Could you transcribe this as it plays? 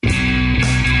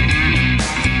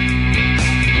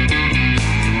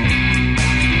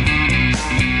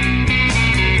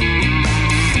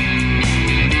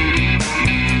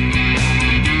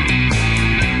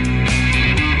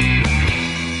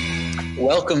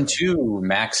welcome to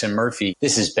Max and Murphy.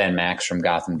 This is Ben Max from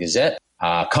Gotham Gazette.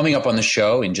 Coming up on the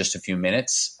show in just a few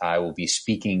minutes, I will be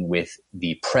speaking with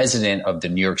the president of the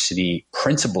New York City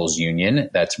Principals Union.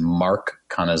 That's Mark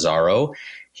Cannizzaro.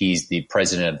 He's the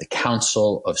president of the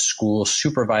Council of School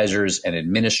Supervisors and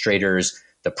Administrators,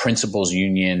 the Principals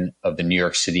Union of the New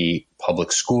York City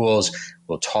Public Schools.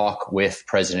 We'll talk with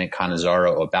President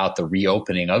Cannizzaro about the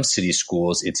reopening of city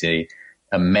schools. It's an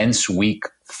immense week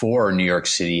for New York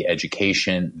City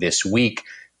education this week.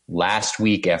 Last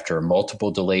week, after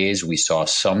multiple delays, we saw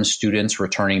some students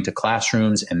returning to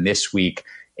classrooms, and this week,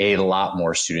 a lot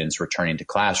more students returning to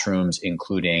classrooms,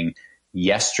 including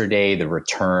yesterday, the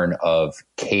return of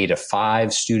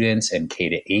K-5 students and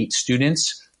K-8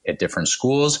 students at different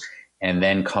schools. And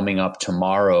then coming up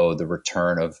tomorrow, the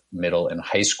return of middle and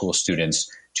high school students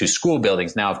to school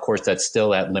buildings. Now, of course, that's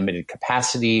still at limited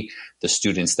capacity. The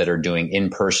students that are doing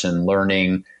in-person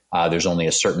learning, there's only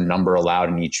a certain number allowed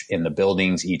in the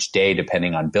buildings each day,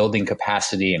 depending on building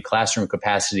capacity and classroom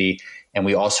capacity. And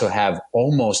we also have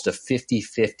almost a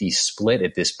 50-50 split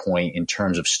at this point in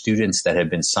terms of students that have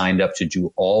been signed up to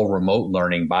do all remote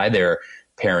learning by their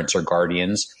parents or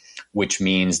guardians, which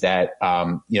means that,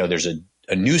 there's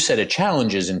a new set of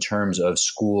challenges in terms of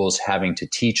schools having to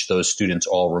teach those students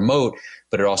all remote,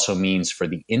 but it also means for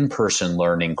the in-person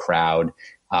learning crowd,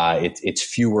 it's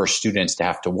fewer students to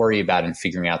have to worry about in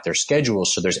figuring out their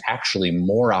schedules. So there's actually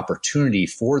more opportunity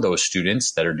for those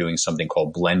students that are doing something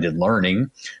called blended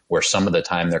learning, where some of the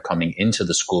time they're coming into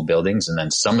the school buildings and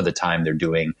then some of the time they're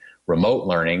doing remote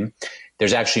learning.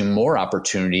 There's actually more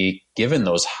opportunity, given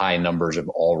those high numbers of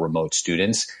all remote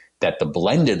students, that the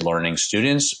blended learning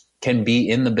students can be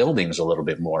in the buildings a little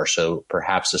bit more. So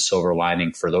perhaps a silver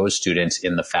lining for those students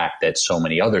in the fact that so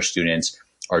many other students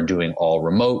are doing all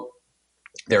remote.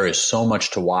 There is so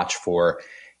much to watch for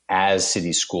as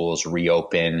city schools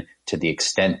reopen. To the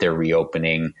extent they're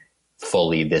reopening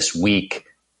fully this week,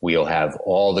 we'll have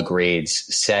all the grades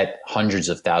set, hundreds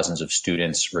of thousands of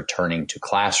students returning to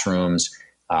classrooms.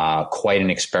 Quite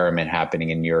an experiment happening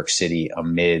in New York City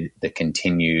amid the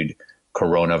continued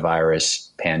coronavirus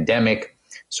pandemic.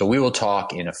 So we will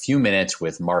talk in a few minutes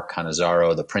with Mark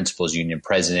Cannizzaro, the Principals Union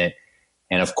president.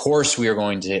 And of course, we are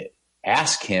going to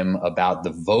ask him about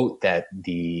the vote that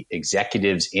the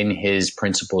executives in his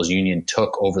Principals Union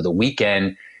took over the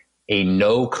weekend, a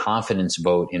no confidence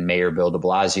vote in Mayor Bill de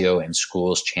Blasio and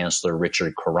Schools Chancellor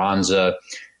Richard Carranza.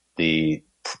 The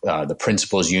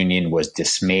Principals Union was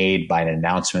dismayed by an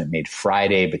announcement made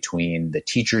Friday between the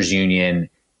Teachers Union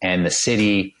and the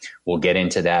city. We'll get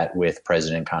into that with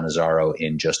President Cannizzaro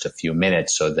in just a few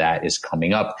minutes. So that is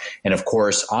coming up. And of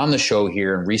course, on the show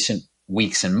here in recent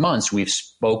weeks and months, we've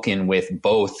spoken with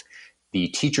both the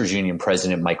Teachers Union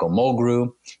President Michael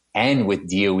Mulgrew and with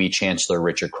DOE Chancellor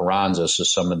Richard Carranza. So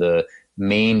some of the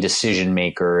main decision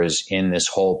makers in this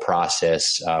whole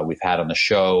process we've had on the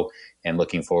show, and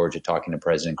looking forward to talking to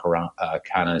President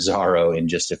Cannizzaro in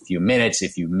just a few minutes.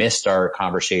 If you missed our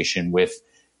conversation with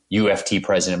UFT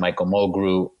President Michael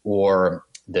Mulgrew or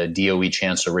the DOE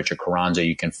Chancellor Richard Carranza,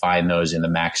 you can find those in the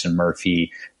Max and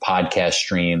Murphy podcast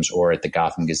streams or at the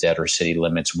Gotham Gazette or City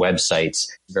Limits websites.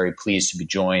 Very pleased to be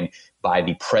joined by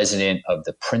the president of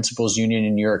the Principals Union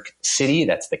in New York City.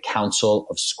 That's the Council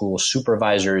of School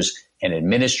Supervisors and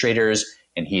Administrators.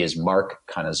 And he is Mark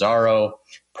Cannizzaro.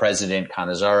 President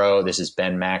Cannizzaro, this is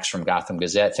Ben Max from Gotham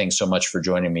Gazette. Thanks so much for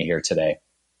joining me here today.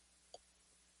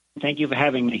 Thank you for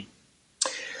having me.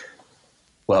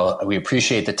 Well, we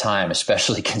appreciate the time,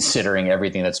 especially considering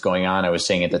everything that's going on. I was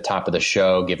saying at the top of the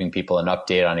show, giving people an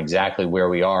update on exactly where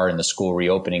we are in the school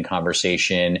reopening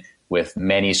conversation, with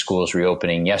many schools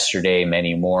reopening yesterday,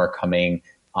 many more coming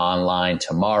online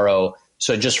tomorrow.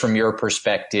 So just from your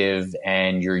perspective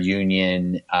and your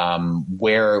union,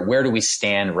 where do we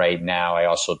stand right now? I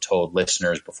also told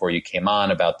listeners before you came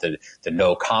on about the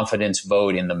no confidence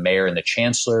vote in the mayor and the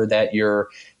chancellor that your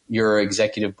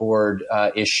executive board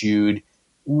issued.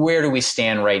 Where do we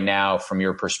stand right now from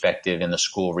your perspective in the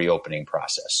school reopening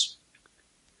process?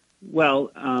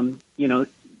 Well, we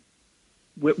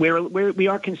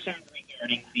are concerned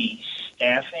regarding the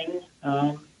staffing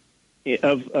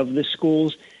of the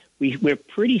schools. We're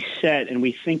pretty set, and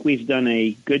we think we've done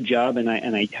a good job, and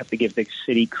I have to give the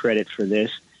city credit for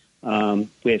this,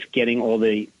 with getting all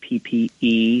the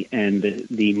PPE and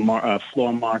the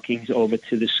floor markings over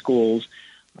to the schools.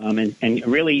 And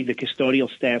really the custodial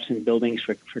staffs in buildings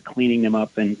for cleaning them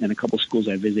up. And a couple of schools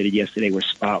I visited yesterday were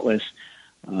spotless.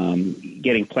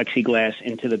 Getting plexiglass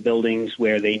into the buildings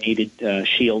where they needed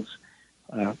shields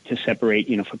to separate,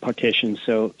 for partitions.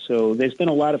 So there's been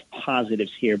a lot of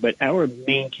positives here. But our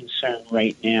main concern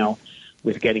right now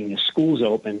with getting the schools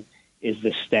open is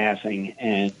the staffing.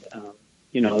 And,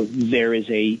 there is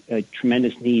a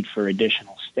tremendous need for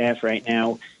additional staff right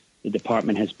now. The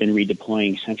department has been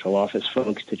redeploying central office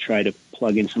folks to try to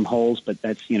plug in some holes, but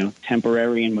that's,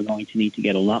 temporary, and we're going to need to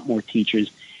get a lot more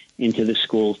teachers into the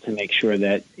schools to make sure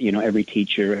that, every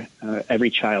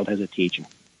child has a teacher.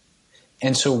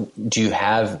 And so do you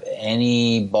have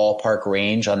any ballpark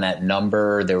range on that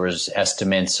number? There was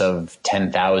estimates of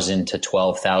 10,000 to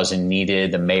 12,000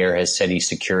 needed. The mayor has said he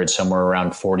secured somewhere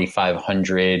around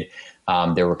 4,500.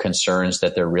 There were concerns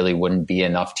that there really wouldn't be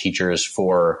enough teachers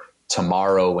for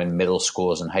tomorrow when middle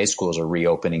schools and high schools are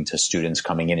reopening to students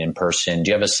coming in person. Do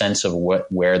you have a sense of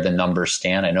where the numbers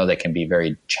stand? I know that can be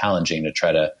very challenging to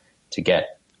try to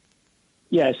get.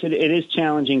 Yes, it is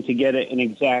challenging to get an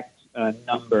exact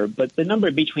number, but the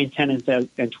number between 10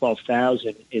 and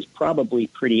 12,000 is probably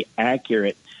pretty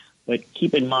accurate. But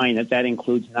keep in mind that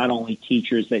includes not only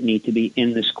teachers that need to be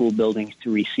in the school buildings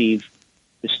to receive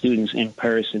the students in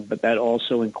person, but that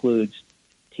also includes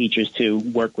teachers to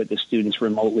work with the students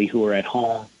remotely who are at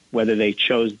home, whether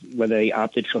they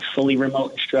opted for fully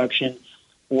remote instruction,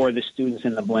 or the students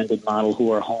in the blended model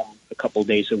who are home a couple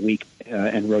days a week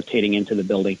and rotating into the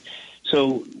building.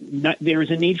 So there is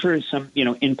a need for some,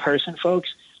 in-person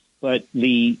folks, but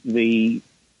the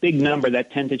big number,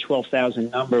 that 10 to 12,000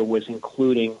 number, was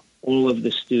including all of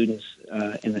the students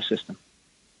in the system.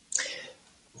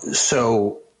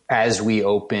 So as we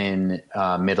open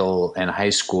middle and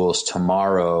high schools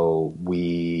tomorrow,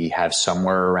 we have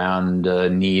somewhere around a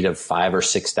need of 5,000 or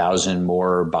 6,000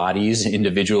 more bodies,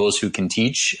 individuals who can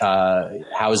teach.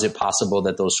 How is it possible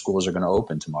that those schools are going to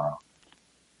open tomorrow?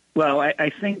 Well, I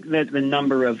think that the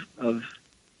number of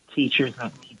teachers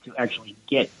that need to actually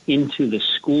get into the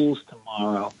schools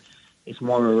tomorrow is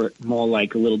more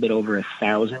like a little bit over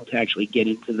 1,000 to actually get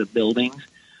into the buildings.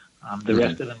 The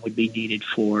rest of them would be needed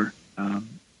for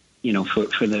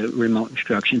the remote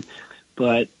instruction.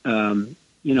 But,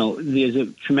 there's a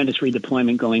tremendous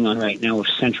redeployment going on right now of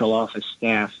central office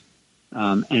staff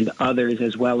and others,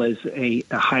 as well as a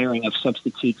hiring of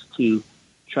substitutes to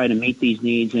try to meet these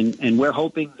needs. And we're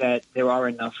hoping that there are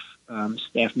enough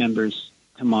staff members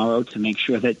tomorrow to make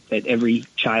sure that every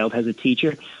child has a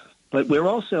teacher. But we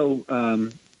also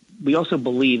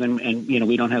believe, and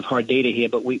we don't have hard data here,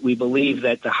 but we believe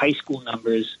that the high school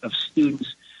numbers of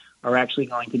students are actually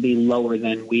going to be lower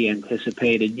than we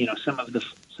anticipated. Some of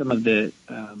the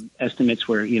estimates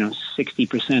were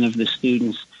 60% of the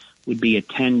students would be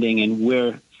attending, and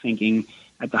we're thinking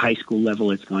at the high school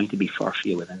level it's going to be far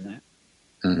fewer than that.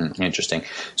 Mm-hmm. Interesting.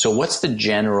 So what's the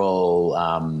general,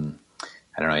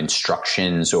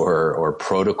 instructions or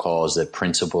protocols that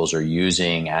principals are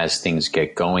using as things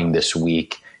get going this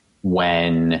week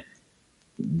when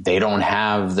they don't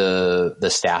have the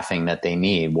staffing that they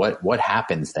need? What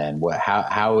happens then?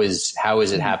 How is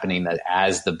it happening that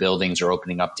as the buildings are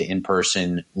opening up to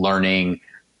in-person learning,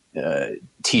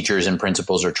 teachers and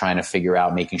principals are trying to figure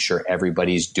out making sure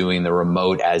everybody's doing the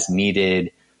remote as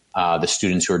needed? The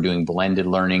students who are doing blended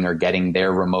learning are getting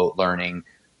their remote learning.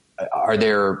 Are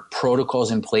there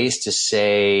protocols in place to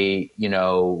say,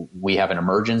 we have an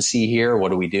emergency here?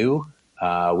 What do we do?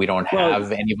 We don't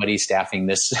have anybody staffing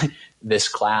this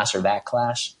class or that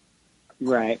class.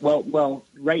 Right. Well,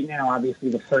 right now, obviously,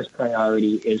 the first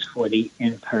priority is for the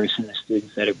in-person, the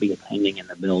students that will be attending in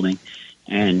the building.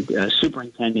 And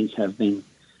superintendents have been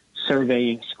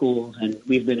surveying schools, and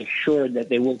we've been assured that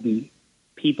there will be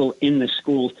people in the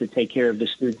schools to take care of the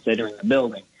students that are in the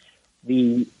building.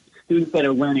 The students that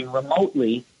are learning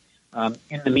remotely,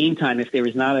 in the meantime, if there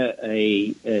is not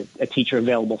a teacher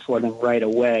available for them right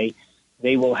away,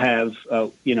 they will have,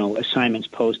 assignments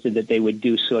posted that they would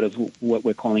do sort of what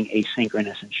we're calling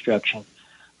asynchronous instruction.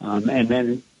 And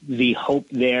then the hope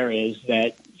there is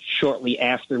that shortly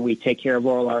after we take care of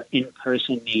all our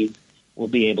in-person needs, we'll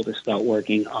be able to start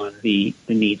working on the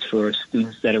needs for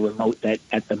students that are remote that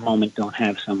at the moment don't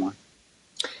have someone.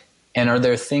 And are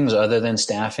there things other than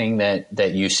staffing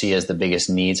that you see as the biggest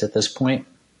needs at this point?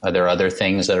 Are there other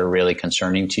things that are really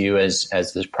concerning to you as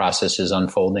this process is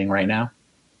unfolding right now?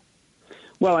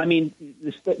 Well, I mean,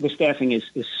 the staffing is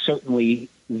certainly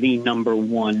the number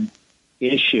one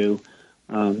issue.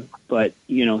 But,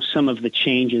 some of the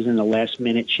changes and the last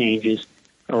minute changes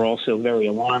are also very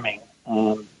alarming.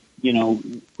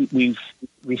 We've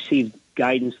received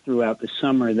guidance throughout the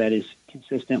summer that is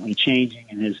consistently changing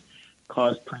and has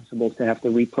caused principals to have to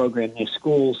reprogram their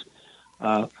schools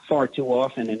far too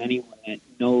often. And anyone that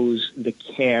knows the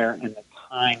care and the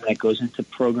time that goes into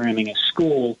programming a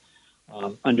school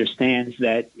understands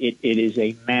that it is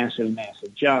a massive,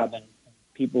 massive job. And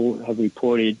people have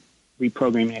reported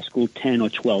reprogramming a school 10 or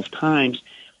 12 times.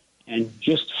 And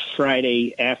just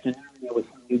Friday afternoon, there was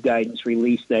some new guidance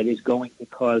released that is going to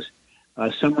cause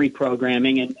some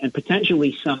reprogramming and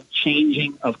potentially some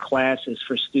changing of classes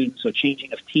for students or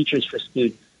changing of teachers for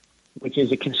students, which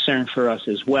is a concern for us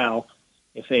as well.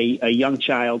 If a young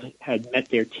child had met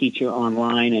their teacher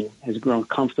online and has grown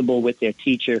comfortable with their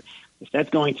teacher, if that's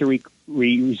going to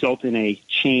result in a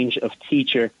change of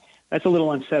teacher, that's a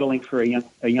little unsettling for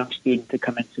a young student to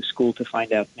come into school to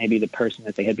find out maybe the person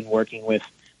that they had been working with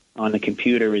on the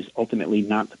computer is ultimately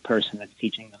not the person that's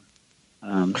teaching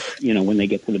them, when they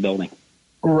get to the building.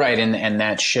 Right, and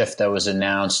that shift that was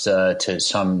announced to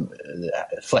some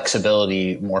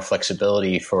more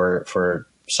flexibility for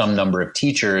some number of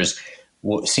teachers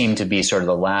seemed to be sort of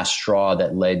the last straw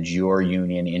that led your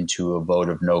union into a vote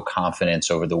of no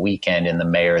confidence over the weekend in the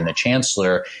mayor and the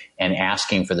chancellor, and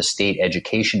asking for the state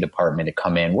education department to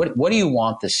come in. What do you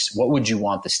want what would you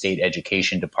want the state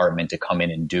education department to come in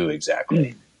and do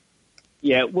exactly?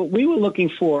 Yeah, well, we were looking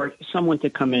for someone to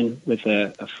come in with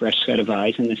a fresh set of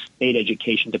eyes in the state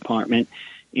education department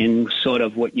in sort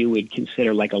of what you would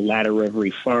consider like a ladder of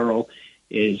referral,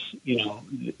 is,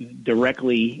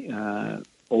 directly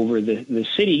over the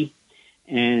city.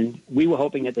 And we were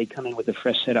hoping that they'd come in with a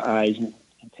fresh set of eyes and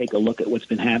take a look at what's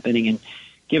been happening and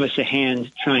give us a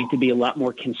hand trying to be a lot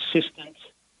more consistent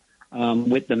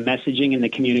with the messaging and the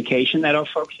communication that our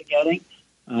folks are getting.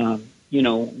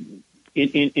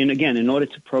 In order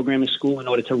to program a school, in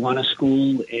order to run a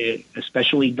school,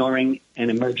 especially during an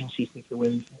emergency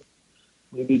situation,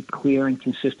 we need clear and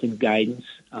consistent guidance.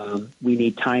 We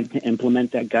need time to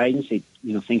implement that guidance.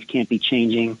 Things can't be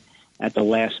changing at the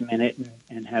last minute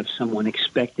and have someone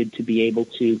expected to be able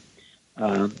to,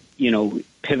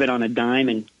 pivot on a dime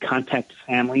and contact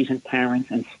families and parents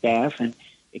and staff and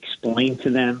explain to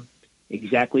them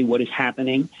exactly what is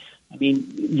happening. I mean,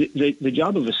 the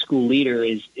job of a school leader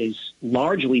is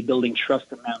largely building trust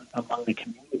among the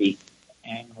community.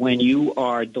 And when you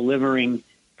are delivering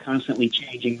constantly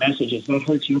changing messages, that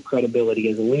hurts your credibility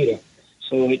as a leader.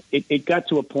 So it got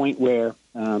to a point where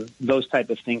those type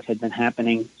of things had been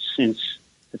happening since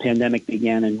the pandemic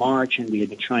began in March, and we had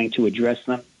been trying to address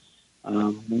them.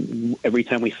 Every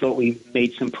time we thought we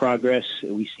made some progress,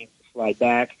 we seemed to slide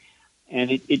back.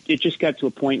 And it just got to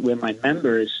a point where my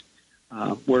members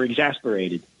were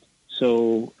exasperated.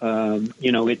 So,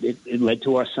 it led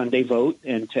to our Sunday vote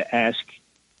and to ask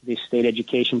the state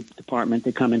education department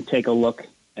to come and take a look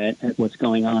at what's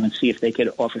going on and see if they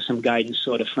could offer some guidance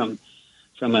sort of from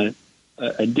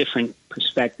a different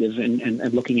perspective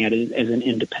and looking at it as an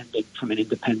independent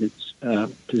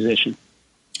position.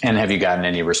 And have you gotten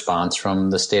any response from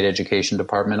the state education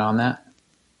department on that?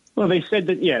 Well, they said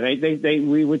that,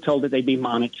 we were told that they'd be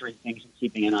monitoring things and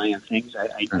keeping an eye on things.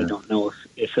 I don't know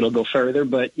if it'll go further,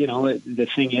 but, the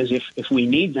thing is, if we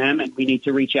need them and we need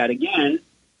to reach out again,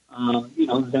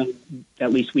 then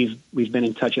at least we've been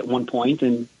in touch at one point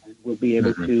and we'll be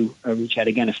able to reach out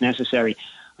again if necessary.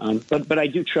 But I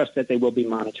do trust that they will be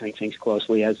monitoring things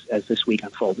closely as this week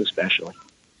unfolds, especially.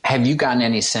 Have you gotten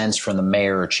any sense from the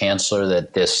mayor or chancellor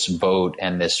that this vote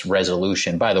and this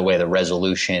resolution, by the way, the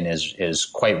resolution is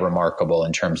quite remarkable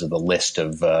in terms of the list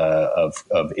of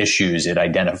issues it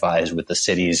identifies with the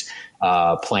city's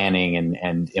planning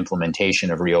and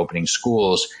implementation of reopening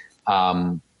schools.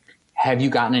 Have you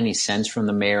gotten any sense from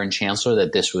the mayor and chancellor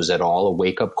that this was at all a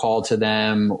wake-up call to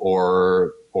them,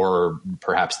 or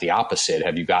perhaps the opposite?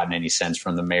 Have you gotten any sense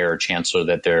from the mayor or chancellor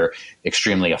that they're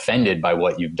extremely offended by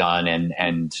what you've done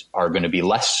and are going to be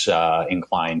less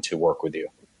inclined to work with you?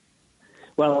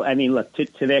 Well, I mean, look,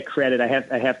 to their credit, I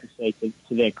have to say to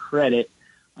their credit,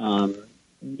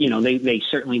 they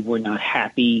certainly were not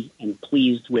happy and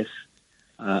pleased with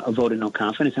a vote of no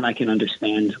confidence, and I can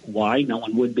understand why. No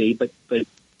one would be, but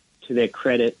to their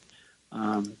credit,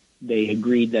 they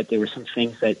agreed that there were some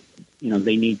things that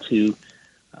they need to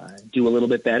do a little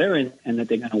bit better, and that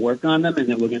they're going to work on them, and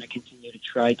that we're going to continue to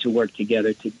try to work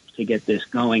together to get this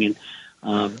going.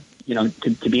 And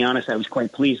to be honest, I was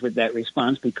quite pleased with that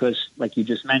response because, like you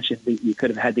just mentioned, you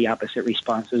could have had the opposite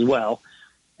response as well,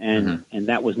 and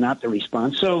that was not the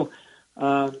response. So,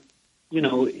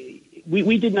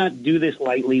 we did not do this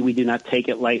lightly. We did not take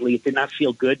it lightly. It did not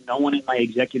feel good. No one in my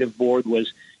executive board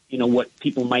was what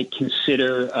people might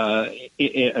consider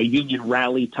a union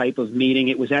rally type of meeting.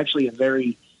 It was actually a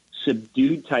very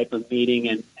subdued type of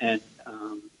meeting and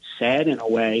sad in a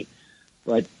way,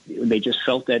 but they just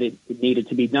felt that it needed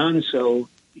to be done. So,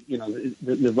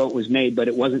 the vote was made, but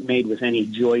it wasn't made with any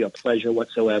joy or pleasure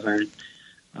whatsoever.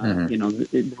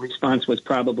 The response was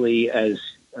probably as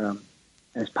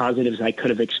positive as I could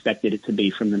have expected it to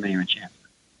be from the mayor and chancellor.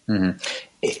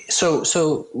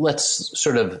 So let's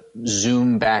sort of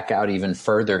zoom back out even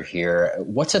further here.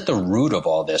 What's at the root of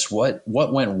all this? What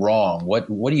went wrong? What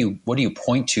do you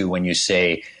point to when you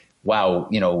say, wow,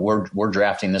 we're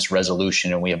drafting this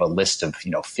resolution and we have a list of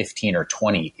 15 or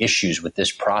 20 issues with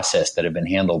this process that have been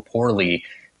handled poorly?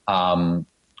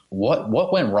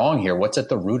 What went wrong here? What's at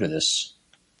the root of this?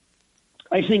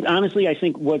 I think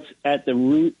what's at the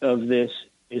root of this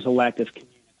is a lack of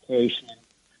communication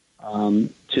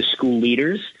to school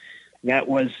leaders. That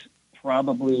was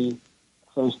probably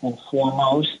first and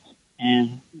foremost.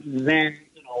 And then,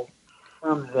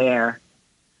 from there,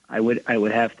 I would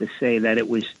have to say that it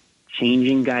was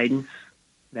changing guidance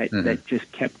that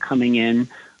just kept coming in.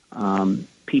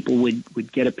 People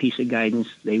would get a piece of guidance.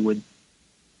 They would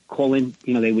call in,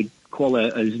 they would call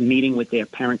a meeting with their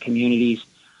parent communities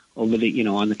over the,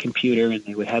 on the computer, and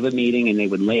they would have a meeting and they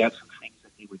would lay out some things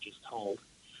that they were just told.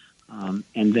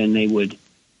 And then they would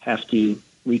have to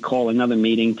recall another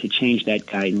meeting to change that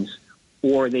guidance,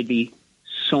 or there'd be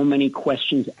so many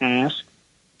questions asked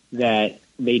that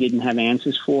they didn't have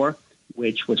answers for,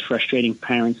 which was frustrating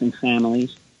parents and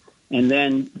families. And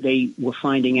then they were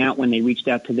finding out when they reached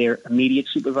out to their immediate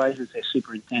supervisors, their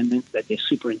superintendents, that their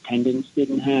superintendents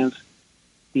didn't have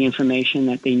the information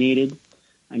that they needed.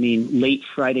 I mean, late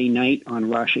Friday night on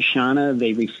Rosh Hashanah,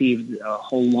 they received a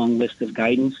whole long list of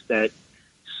guidance that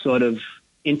sort of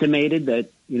intimated that,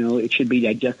 it should be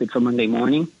digested for Monday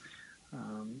morning.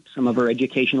 Some of our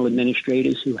educational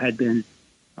administrators who had been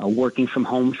working from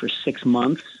home for 6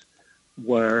 months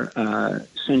were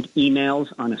sent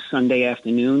emails on a Sunday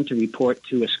afternoon to report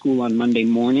to a school on Monday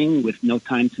morning with no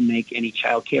time to make any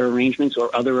child care arrangements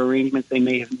or other arrangements they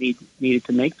may have needed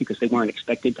to make because they weren't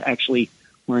expecting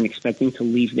to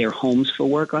leave their homes for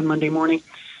work on Monday morning.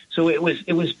 So it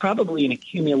was probably an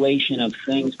accumulation of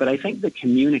things, but I think the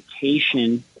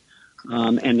communication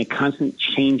and the constant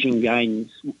changing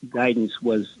guidance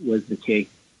was the key.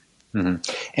 Mm-hmm.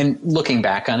 And looking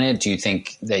back on it, do you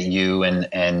think that you and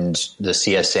the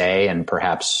CSA and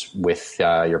perhaps with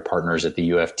your partners at the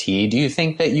UFT, do you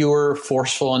think that you were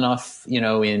forceful enough,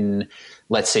 in,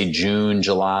 let's say, June,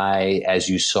 July, as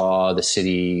you saw the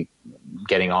city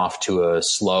getting off to a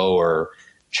slow or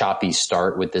choppy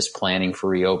start with this planning for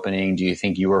reopening? Do you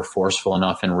think you were forceful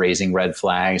enough in raising red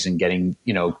flags and getting,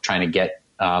 trying to get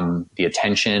the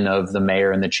attention of the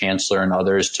mayor and the chancellor and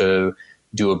others to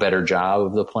do a better job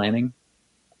of the planning?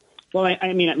 Well,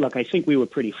 I mean, look, I think we were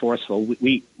pretty forceful.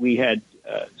 We had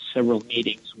several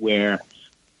meetings where,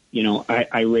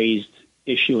 I raised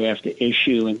issue after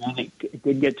issue, and then it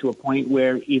did get to a point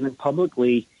where even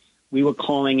publicly we were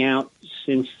calling out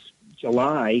since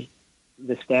July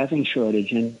the staffing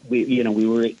shortage, and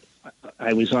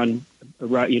I was on,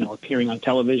 appearing on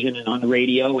television and on the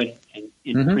radio and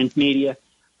in print media,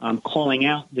 calling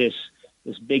out this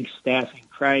big staffing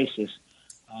crisis.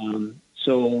 I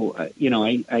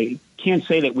can't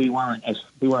say that we weren't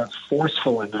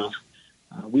forceful enough.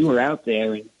 We were out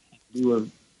there and we were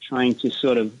trying to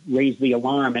sort of raise the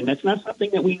alarm, and that's not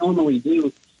something that we normally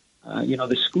do.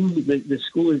 The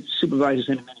school supervisors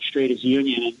and administrators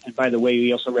union, and by the way,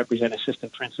 we also represent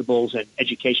assistant principals and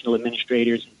educational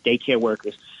administrators and daycare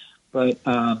workers, but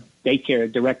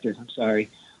daycare directors. I'm sorry,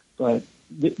 but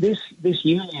this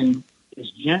union is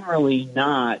generally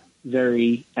not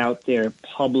very out there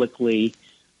publicly,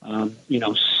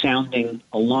 sounding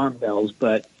alarm bells,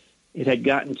 but it had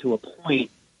gotten to a point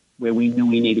where we knew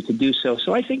we needed to do so.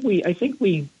 So I think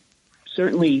we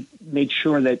certainly made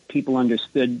sure that people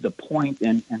understood the point,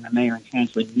 and the mayor and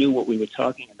chancellor knew what we were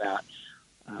talking about.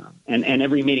 And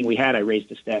every meeting we had, I raised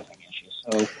the staffing issue.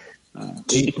 So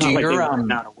it's not like they were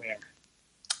not aware.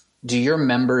 Do your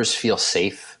members feel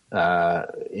safe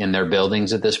in their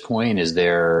buildings at this point? Is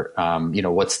there,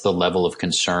 what's the level of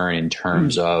concern in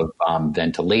terms of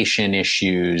ventilation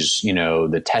issues,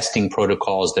 the testing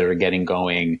protocols that are getting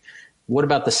going? What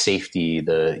about the safety,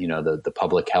 the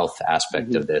public health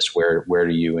aspect of this? Where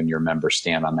do you and your members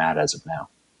stand on that as of now?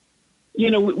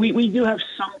 We do have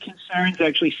some concerns.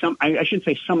 Actually, I should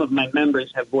say some of my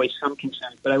members have voiced some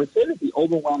concerns, but I would say that the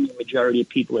overwhelming majority of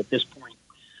people at this point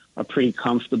are pretty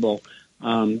comfortable.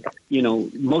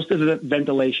 Most of the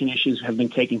ventilation issues have been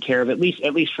taken care of, at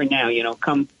least for now.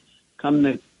 Come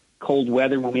the cold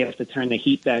weather, when we have to turn the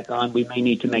heat back on, we may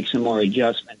need to make some more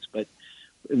adjustments, but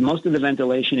most of the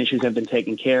ventilation issues have been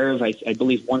taken care of. I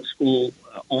believe one school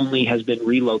only has been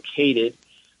relocated.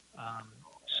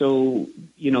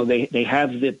 They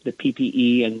have the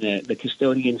PPE, and the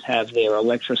custodians have their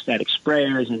electrostatic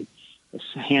sprayers and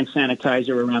hand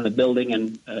sanitizer around the building,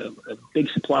 and a big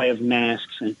supply of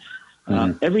masks, and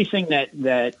everything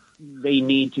that they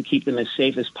need to keep them as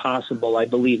safe as possible, I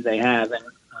believe they have. And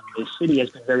the city has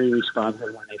been very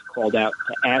responsive when they've called out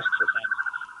to ask for things.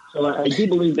 So I do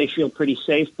believe they feel pretty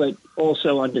safe, but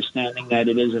also understanding that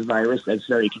it is a virus that's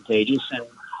very contagious. And,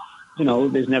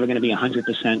 there's never going to be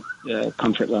 100%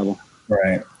 comfort level.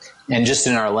 Right. And just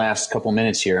in our last couple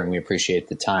minutes here, and we appreciate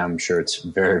the time, I'm sure it's a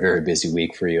very, very busy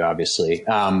week for you, obviously.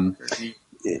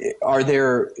 Are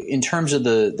there, in terms of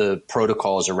the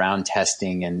protocols around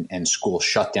testing and school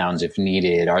shutdowns, if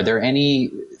needed, are there any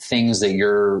things that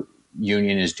your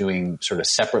union is doing sort of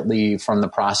separately from the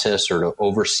process or to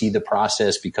oversee the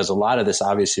process? Because a lot of this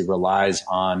obviously relies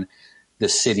on the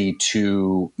city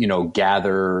to,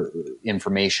 gather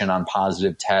information on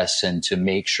positive tests and to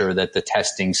make sure that the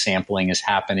testing sampling is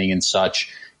happening and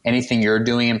such. Anything you're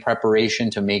doing in preparation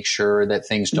to make sure that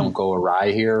things don't go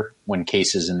awry here when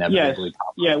cases inevitably pop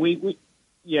up?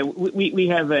 Yeah, we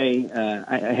have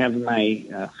I have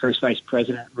my first vice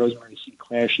president, Rosemary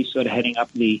Sinclair. She's sort of heading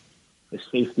up the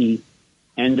safety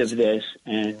end of this,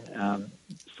 and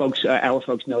our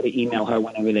folks know to email her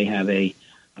whenever they have a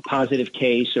positive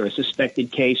case or a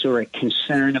suspected case or a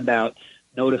concern about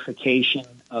notification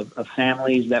of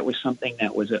families. That was something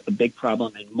that was a big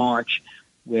problem in March,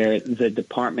 where the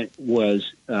department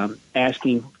was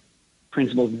asking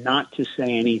principals not to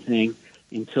say anything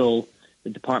until the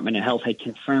Department of Health had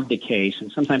confirmed a case.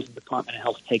 And sometimes the Department of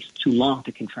Health takes too long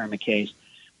to confirm a case.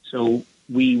 So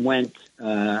we went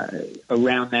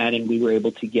around that, and we were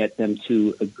able to get them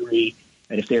to agree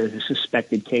that if there is a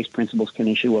suspected case, principals can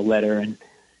issue a letter and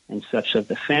such that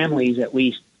the families at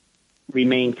least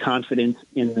remain confident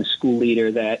in the school leader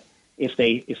that if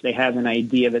they have an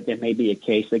idea that there may be a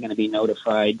case, they're going to be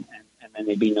notified, and then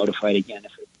they'd be notified again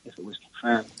if it was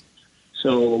confirmed.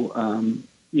 So,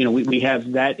 we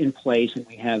have that in place, and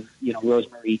we have,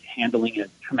 Rosemary handling a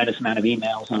tremendous amount of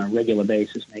emails on a regular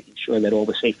basis, making sure that all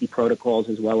the safety protocols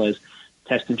as well as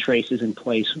test and trace is in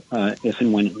place if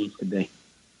and when it needs to be.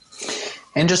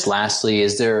 And just lastly,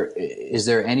 is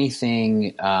there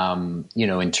anything,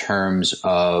 in terms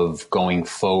of going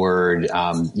forward,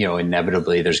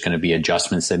 inevitably there's going to be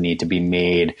adjustments that need to be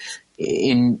made.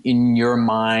 In your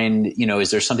mind,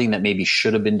 is there something that maybe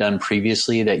should have been done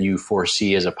previously that you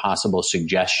foresee as a possible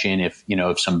suggestion if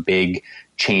some big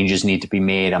changes need to be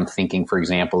made? I'm thinking, for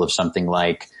example, of something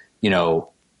like,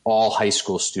 all high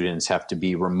school students have to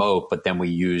be remote, but then we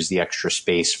use the extra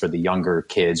space for the younger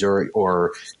kids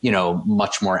or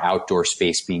much more outdoor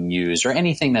space being used, or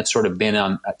anything that's sort of been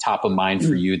on top of mind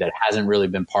for you that hasn't really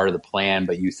been part of the plan,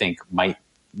 but you think might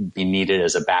be needed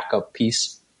as a backup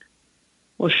piece?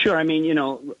 Well, sure. I mean,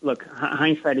 look,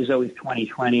 hindsight is always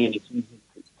 20/20, and it's easy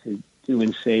to do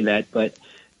and say that. But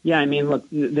yeah, I mean, look,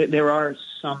 there are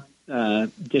some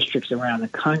districts around the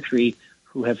country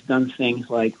who have done things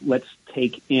like, let's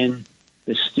take in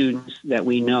the students that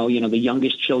we know, the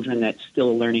youngest children that still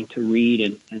are learning to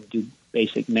read and do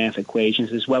basic math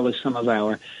equations, as well as some of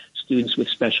our students with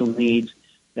special needs,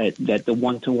 that the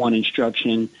one-to-one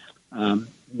instruction,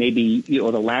 maybe,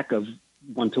 or the lack of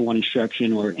one-to-one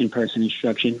instruction or in-person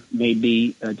instruction may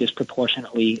be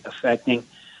disproportionately affecting.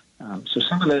 So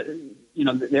some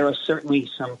of there are certainly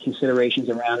some considerations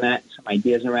around that, some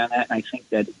ideas around that, and I think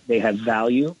that they have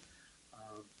value.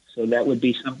 So that would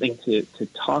be something to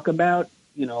talk about,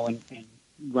 and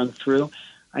run through.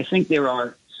 I think there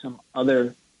are some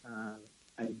other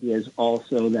ideas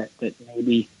also that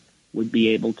maybe would be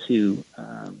able to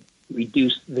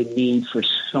reduce the need for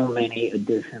so many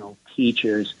additional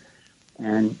teachers.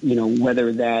 And,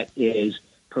 whether that is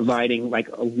providing like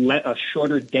a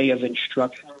shorter day of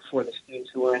instruction for the students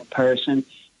who are in person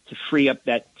to free up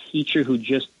that teacher who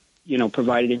just,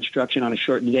 provided instruction on a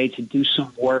shortened day to do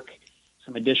some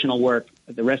additional work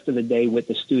the rest of the day with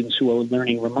the students who are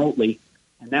learning remotely.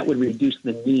 And that would reduce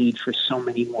the need for so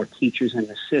many more teachers in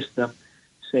the system,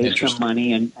 save some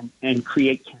money, and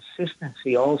create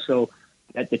consistency also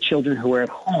that the children who are at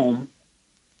home,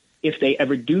 if they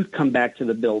ever do come back to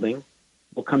the building,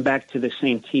 will come back to the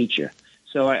same teacher.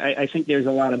 So I think there's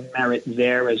a lot of merit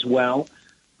there as well.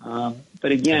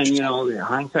 But again,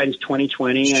 hindsight is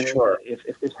 20/20, and sure,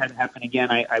 if this had to happen again,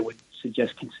 I would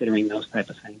suggest considering those type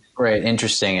of things. Right,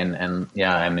 interesting, and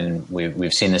yeah, I mean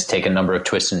we've seen this take a number of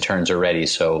twists and turns already,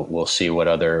 so we'll see what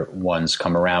other ones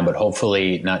come around, but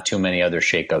hopefully not too many other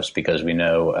shakeups, because we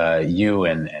know you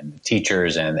and the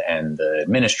teachers and the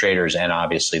administrators and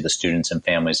obviously the students and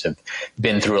families have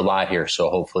been through a lot here,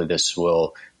 so hopefully this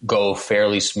will go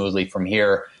fairly smoothly from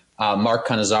here. Mark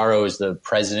Cannizzaro is the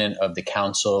president of the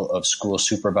Council of School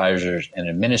Supervisors and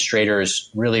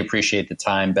Administrators. Really appreciate the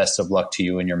time. Best of luck to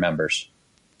you and your members.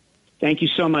 Thank you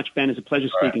so much, Ben. It's a pleasure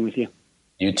speaking with you.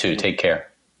 You too. Take care.